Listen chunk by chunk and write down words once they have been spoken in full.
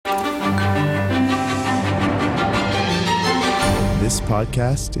This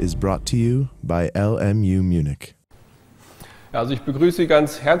podcast is brought to you by LMU Munich. Also ich begrüße Sie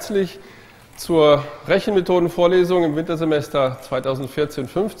ganz herzlich zur Rechenmethodenvorlesung im Wintersemester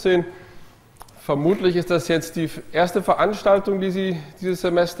 2014-15. Vermutlich ist das jetzt die erste Veranstaltung, die Sie dieses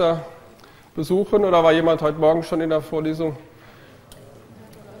Semester besuchen, oder war jemand heute Morgen schon in der Vorlesung?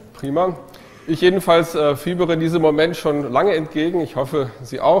 Prima. Ich jedenfalls fiebere diesem Moment schon lange entgegen. Ich hoffe,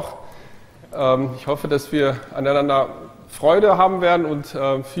 Sie auch. Ich hoffe, dass wir aneinander Freude haben werden und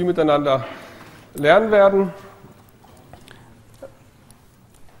viel miteinander lernen werden.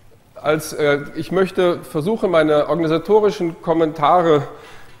 Ich möchte versuchen, meine organisatorischen Kommentare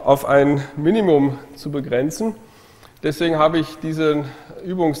auf ein Minimum zu begrenzen. Deswegen habe ich diesen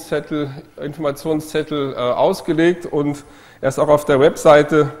Übungszettel, Informationszettel ausgelegt und er ist auch auf der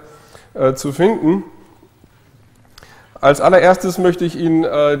Webseite zu finden. Als allererstes möchte ich Ihnen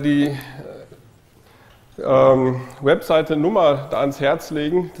die Webseite Nummer da ans Herz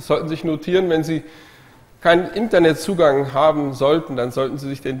legen. Das sollten Sie sich notieren, wenn Sie keinen Internetzugang haben sollten, dann sollten Sie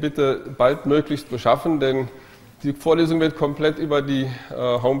sich den bitte baldmöglichst beschaffen, denn die Vorlesung wird komplett über die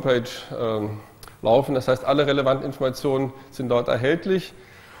Homepage laufen. Das heißt, alle relevanten Informationen sind dort erhältlich.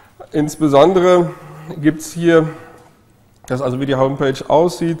 Insbesondere gibt es hier, das ist also wie die Homepage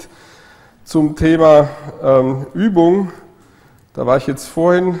aussieht, zum Thema Übung. Da war ich jetzt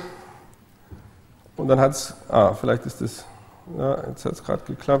vorhin und dann hat es, vielleicht ist das, ja, jetzt hat es gerade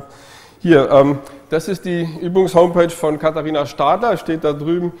geklappt. Hier, das ist die Übungshomepage von Katharina Stadler, steht da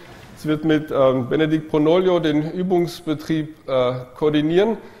drüben. Sie wird mit Benedikt Pronolio den Übungsbetrieb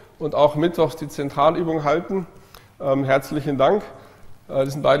koordinieren und auch mittwochs die Zentralübung halten. Herzlichen Dank.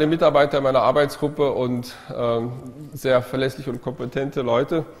 Das sind beide Mitarbeiter meiner Arbeitsgruppe und sehr verlässliche und kompetente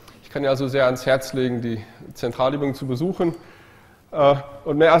Leute. Ich kann Ihnen also sehr ans Herz legen, die Zentralübung zu besuchen.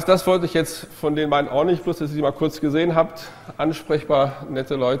 Und mehr als das wollte ich jetzt von den beiden auch nicht, bloß dass ihr sie mal kurz gesehen habt. Ansprechbar,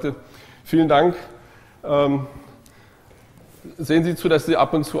 nette Leute. Vielen Dank. Sehen Sie zu, dass Sie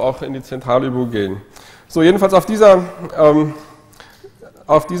ab und zu auch in die Zentralübung gehen. So, jedenfalls auf dieser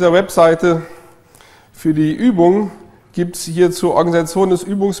Webseite für die Übung gibt es hier zur Organisation des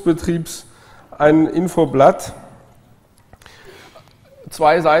Übungsbetriebs ein Infoblatt.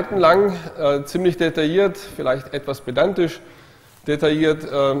 2 Seiten lang, ziemlich detailliert, vielleicht etwas pedantisch detailliert.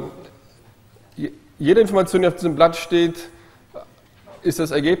 Jede Information, die auf diesem Blatt steht, ist das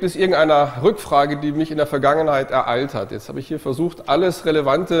Ergebnis irgendeiner Rückfrage, die mich in der Vergangenheit ereilt hat. Jetzt habe ich hier versucht, alles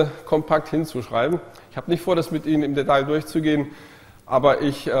Relevante kompakt hinzuschreiben. Ich habe nicht vor, das mit Ihnen im Detail durchzugehen, aber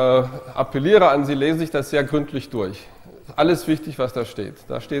ich appelliere an Sie, lesen sich das sehr gründlich durch. Alles wichtig, was da steht.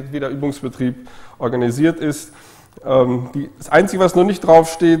 Da steht, wie der Übungsbetrieb organisiert ist. Das Einzige, was noch nicht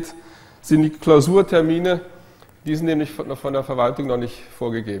draufsteht, sind die Klausurtermine. Die sind nämlich von der Verwaltung noch nicht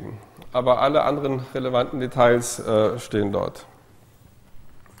vorgegeben. Aber alle anderen relevanten Details stehen dort.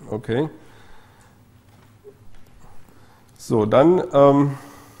 Okay. So, dann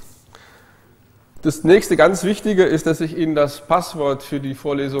das nächste ganz Wichtige ist, dass ich Ihnen das Passwort für die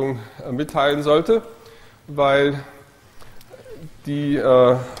Vorlesung mitteilen sollte, weil die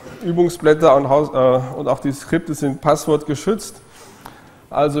Übungsblätter und auch die Skripte sind passwortgeschützt.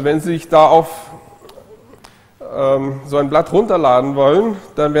 Also wenn Sie sich da auf so ein Blatt runterladen wollen,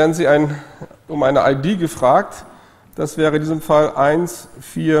 dann werden Sie um eine ID gefragt. Das wäre in diesem Fall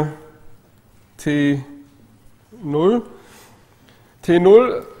 14T0.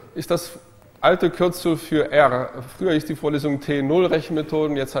 T0 ist das alte Kürzel für R. Früher hieß die Vorlesung T0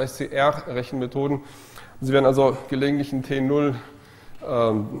 Rechenmethoden, jetzt heißt sie R Rechenmethoden. Sie werden also gelegentlich ein T0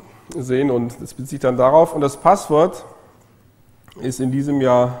 sehen und das bezieht sich dann darauf. Und das Passwort ist in diesem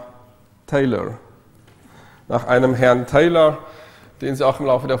Jahr Taylor. Nach einem Herrn Taylor, den Sie auch im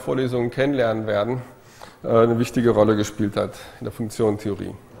Laufe der Vorlesungen kennenlernen werden, eine wichtige Rolle gespielt hat in der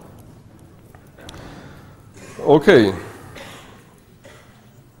Funktionentheorie. Okay.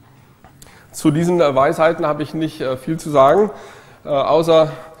 Zu diesen Weisheiten habe ich nicht viel zu sagen,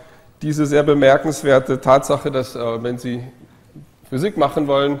 außer diese sehr bemerkenswerte Tatsache, dass wenn Sie Physik machen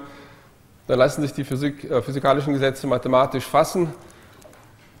wollen, dann lassen sich die physikalischen Gesetze mathematisch fassen.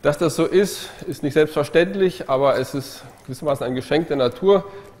 Dass das so ist, ist nicht selbstverständlich, aber es ist gewissermaßen ein Geschenk der Natur,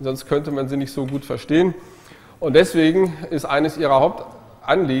 sonst könnte man sie nicht so gut verstehen. Und deswegen ist eines ihrer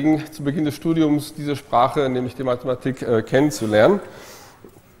Hauptanliegen zu Beginn des Studiums, diese Sprache, nämlich die Mathematik, kennenzulernen.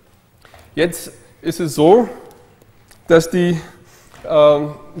 Jetzt ist es so, dass Sie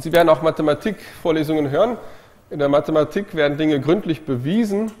werden auch Mathematikvorlesungen hören. In der Mathematik werden Dinge gründlich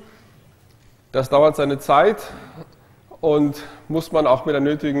bewiesen. Das dauert seine Zeit und muss man auch mit der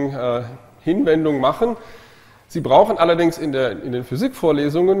nötigen Hinwendung machen. Sie brauchen allerdings in den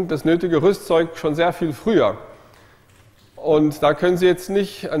Physikvorlesungen das nötige Rüstzeug schon sehr viel früher. Und da können Sie jetzt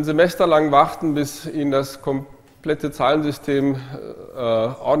nicht ein Semester lang warten, bis Ihnen das komplette Zahlensystem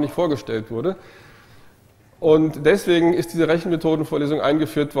ordentlich vorgestellt wurde. Und deswegen ist diese Rechenmethodenvorlesung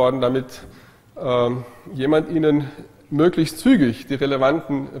eingeführt worden, damit jemand Ihnen möglichst zügig die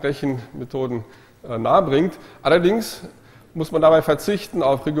relevanten Rechenmethoden nahebringt. Allerdings muss man dabei verzichten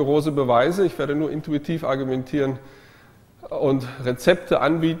auf rigorose Beweise. Ich werde nur intuitiv argumentieren und Rezepte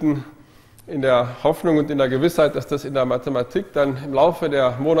anbieten, in der Hoffnung und in der Gewissheit, dass das in der Mathematik dann im Laufe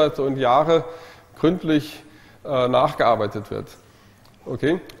der Monate und Jahre gründlich nachgearbeitet wird.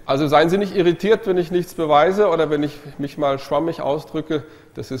 Okay? Also seien Sie nicht irritiert, wenn ich nichts beweise oder wenn ich mich mal schwammig ausdrücke.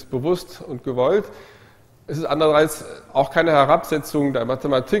 Das ist bewusst und gewollt. Es ist andererseits auch keine Herabsetzung der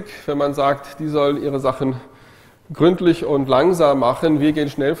Mathematik, wenn man sagt, die sollen ihre Sachen gründlich und langsam machen, wir gehen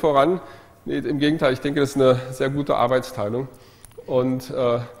schnell voran. Nee, im Gegenteil, ich denke, das ist eine sehr gute Arbeitsteilung. Und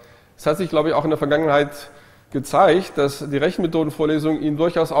es hat sich, glaube ich, auch in der Vergangenheit gezeigt, dass die Rechenmethodenvorlesung Ihnen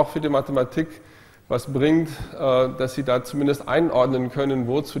durchaus auch für die Mathematik was bringt, dass Sie da zumindest einordnen können,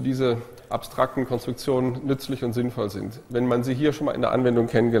 wozu diese abstrakten Konstruktionen nützlich und sinnvoll sind, wenn man sie hier schon mal in der Anwendung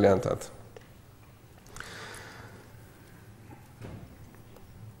kennengelernt hat.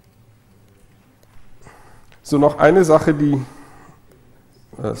 So, noch eine Sache,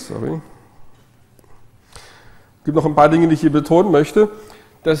 es gibt noch ein paar Dinge, die ich hier betonen möchte.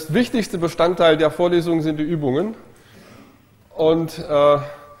 Das wichtigste Bestandteil der Vorlesung sind die Übungen. Und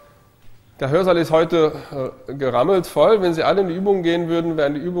der Hörsaal ist heute gerammelt voll. Wenn Sie alle in die Übungen gehen würden,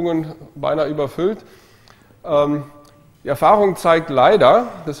 wären die Übungen beinahe überfüllt. Die Erfahrung zeigt leider,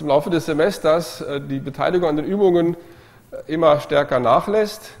 dass im Laufe des Semesters die Beteiligung an den Übungen immer stärker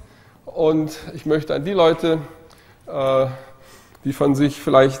nachlässt. Und ich möchte an die Leute, die von sich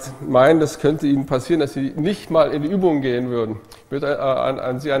vielleicht meinen, das könnte ihnen passieren, dass sie nicht mal in die Übungen gehen würden. Ich würde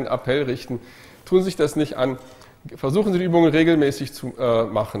an Sie einen Appell richten. Tun Sie sich das nicht an. Versuchen Sie die Übungen regelmäßig zu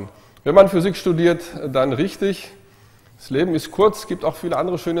machen. Wenn man Physik studiert, dann richtig. Das Leben ist kurz, es gibt auch viele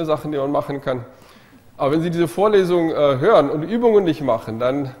andere schöne Sachen, die man machen kann. Aber wenn Sie diese Vorlesung hören und die Übungen nicht machen,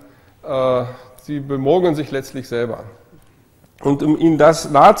 dann Sie bemogeln sich letztlich selber. Und um Ihnen das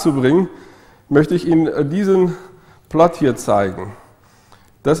nahezubringen, möchte ich Ihnen diesen Plot hier zeigen.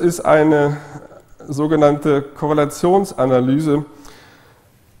 Das ist eine sogenannte Korrelationsanalyse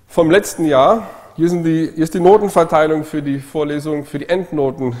vom letzten Jahr. Hier ist die Notenverteilung für die Vorlesung, für die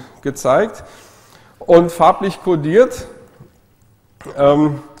Endnoten gezeigt und farblich kodiert.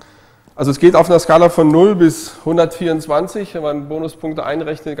 Also es geht auf einer Skala von 0 bis 124. Wenn man Bonuspunkte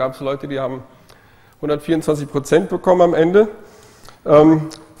einrechnet, gab es Leute, die haben 124% bekommen am Ende.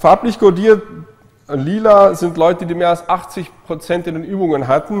 Farblich kodiert, lila sind Leute, die mehr als 80% in den Übungen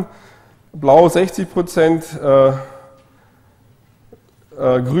hatten, blau 60%,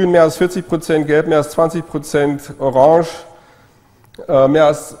 grün mehr als 40%, gelb mehr als 20%, orange mehr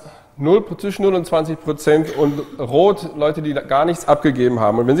als zwischen 0 und 20% und rot Leute, die gar nichts abgegeben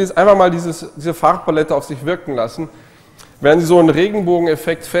haben. Und wenn Sie jetzt einfach mal diese Farbpalette auf sich wirken lassen, werden Sie so einen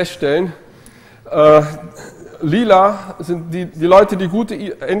Regenbogeneffekt feststellen. Lila sind die Leute, die gute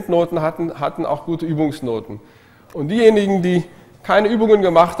Endnoten hatten auch gute Übungsnoten. Und diejenigen, die keine Übungen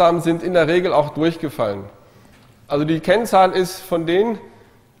gemacht haben, sind in der Regel auch durchgefallen. Also die Kennzahl ist von denen,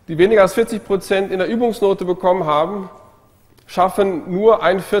 die weniger als 40% in der Übungsnote bekommen haben, schaffen nur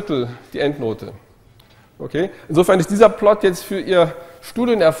 1/4 die Endnote. Okay? Insofern ist dieser Plot jetzt für Ihr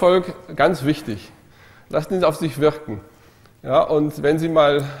Studienerfolg ganz wichtig. Lassen Sie ihn auf sich wirken. Ja, und wenn Sie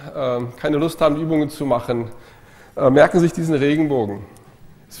mal keine Lust haben, Übungen zu machen, merken Sie sich diesen Regenbogen.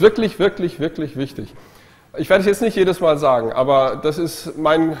 Ist wirklich, wirklich, wirklich wichtig. Ich werde es jetzt nicht jedes Mal sagen, aber das ist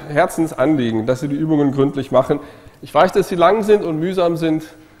mein Herzensanliegen, dass Sie die Übungen gründlich machen. Ich weiß, dass sie lang sind und mühsam sind,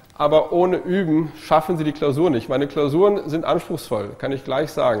 aber ohne Üben schaffen Sie die Klausur nicht. Meine Klausuren sind anspruchsvoll, kann ich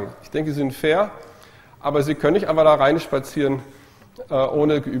gleich sagen. Ich denke, sie sind fair, aber Sie können nicht einfach da reinspazieren,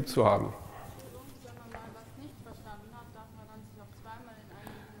 ohne geübt zu haben.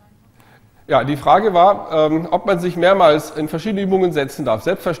 Ja, die Frage war, ob man sich mehrmals in verschiedene Übungen setzen darf.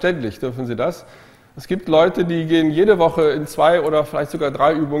 Selbstverständlich dürfen Sie das. Es gibt Leute, die gehen jede Woche in 2 oder vielleicht sogar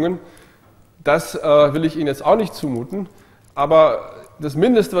 3 Übungen. Das will ich Ihnen jetzt auch nicht zumuten. Aber das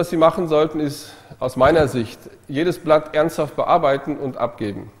Mindeste, was Sie machen sollten, ist aus meiner Sicht jedes Blatt ernsthaft bearbeiten und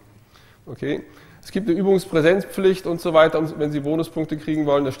abgeben. Okay? Es gibt eine Übungspräsenzpflicht und so weiter, wenn Sie Bonuspunkte kriegen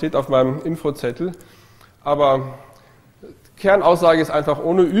wollen. Das steht auf meinem Infozettel. Aber Kernaussage ist einfach,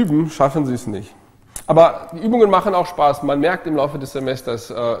 ohne Üben schaffen Sie es nicht. Aber die Übungen machen auch Spaß. Man merkt im Laufe des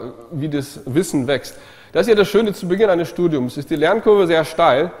Semesters, wie das Wissen wächst. Das ist ja das Schöne zu Beginn eines Studiums. Ist die Lernkurve sehr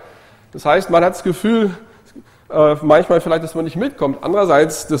steil. Das heißt, man hat das Gefühl, manchmal vielleicht, dass man nicht mitkommt.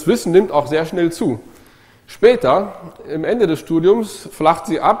 Andererseits, das Wissen nimmt auch sehr schnell zu. Später, am Ende des Studiums, flacht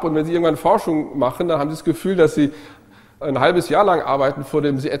sie ab und wenn Sie irgendwann Forschung machen, dann haben Sie das Gefühl, dass Sie ein halbes Jahr lang arbeiten, vor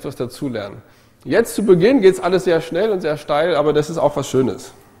dem Sie etwas dazulernen. Jetzt zu Beginn geht es alles sehr schnell und sehr steil, aber das ist auch was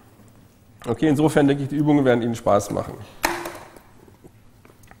Schönes. Okay, insofern denke ich, die Übungen werden Ihnen Spaß machen.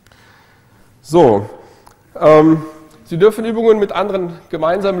 So, Sie dürfen Übungen mit anderen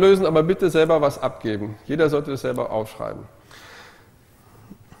gemeinsam lösen, aber bitte selber was abgeben. Jeder sollte es selber aufschreiben.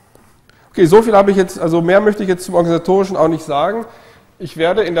 Okay, so viel habe ich jetzt, also mehr möchte ich jetzt zum Organisatorischen auch nicht sagen. Ich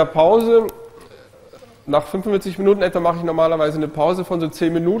werde in der Pause, nach 45 Minuten etwa mache ich normalerweise eine Pause von so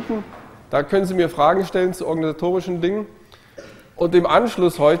 10 Minuten. Da können Sie mir Fragen stellen zu organisatorischen Dingen. Und im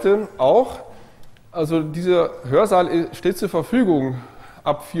Anschluss heute auch, also dieser Hörsaal steht zur Verfügung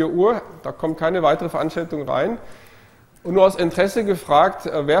ab 4 Uhr, da kommt keine weitere Veranstaltung rein. Und nur aus Interesse gefragt,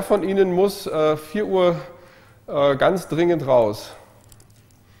 wer von Ihnen muss 4 Uhr ganz dringend raus?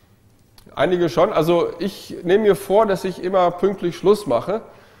 Einige schon. Also ich nehme mir vor, dass ich immer pünktlich Schluss mache.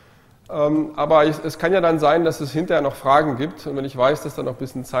 Aber es kann ja dann sein, dass es hinterher noch Fragen gibt. Und wenn ich weiß, dass da noch ein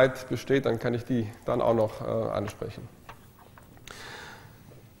bisschen Zeit besteht, dann kann ich die dann auch noch ansprechen.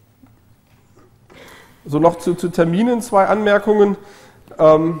 So, noch zu Terminen 2 Anmerkungen.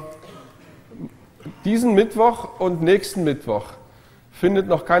 Diesen Mittwoch und nächsten Mittwoch findet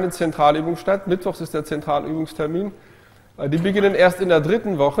noch keine Zentralübung statt. Mittwochs ist der Zentralübungstermin. Die beginnen erst in der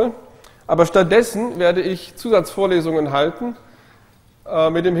 3. Woche. Aber stattdessen werde ich Zusatzvorlesungen halten,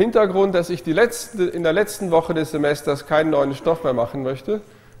 mit dem Hintergrund, dass ich in der letzten Woche des Semesters keinen neuen Stoff mehr machen möchte,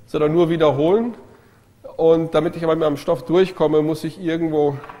 sondern nur wiederholen. Und damit ich aber mit meinem Stoff durchkomme, muss ich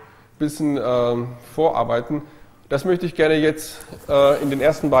irgendwo ein bisschen vorarbeiten. Das möchte ich gerne jetzt in den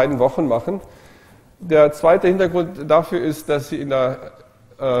ersten beiden Wochen machen. Der zweite Hintergrund dafür ist, dass Sie in der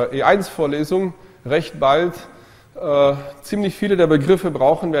E1-Vorlesung recht bald ziemlich viele der Begriffe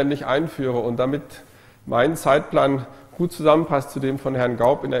brauchen werden, die ich einführe. Und damit mein Zeitplan gut zusammenpasst zu dem von Herrn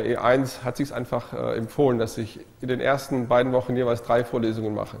Gaub in der E1, hat sich es einfach empfohlen, dass ich in den ersten beiden Wochen jeweils 3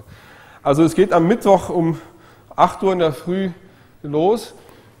 Vorlesungen mache. Also es geht am Mittwoch um 8 Uhr in der Früh los.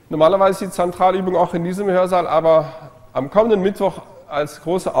 Normalerweise ist die Zentralübung auch in diesem Hörsaal, aber am kommenden Mittwoch als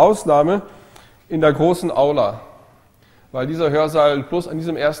große Ausnahme in der großen Aula, weil dieser Hörsaal bloß an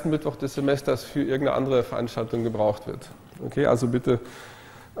diesem ersten Mittwoch des Semesters für irgendeine andere Veranstaltung gebraucht wird. Okay, also bitte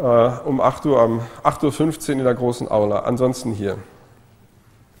um 8 Uhr, 8:15 Uhr in der großen Aula, ansonsten hier.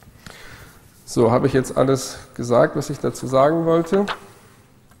 So, habe ich jetzt alles gesagt, was ich dazu sagen wollte?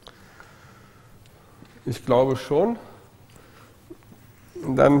 Ich glaube schon.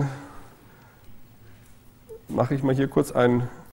 Und dann mache ich mal hier kurz einen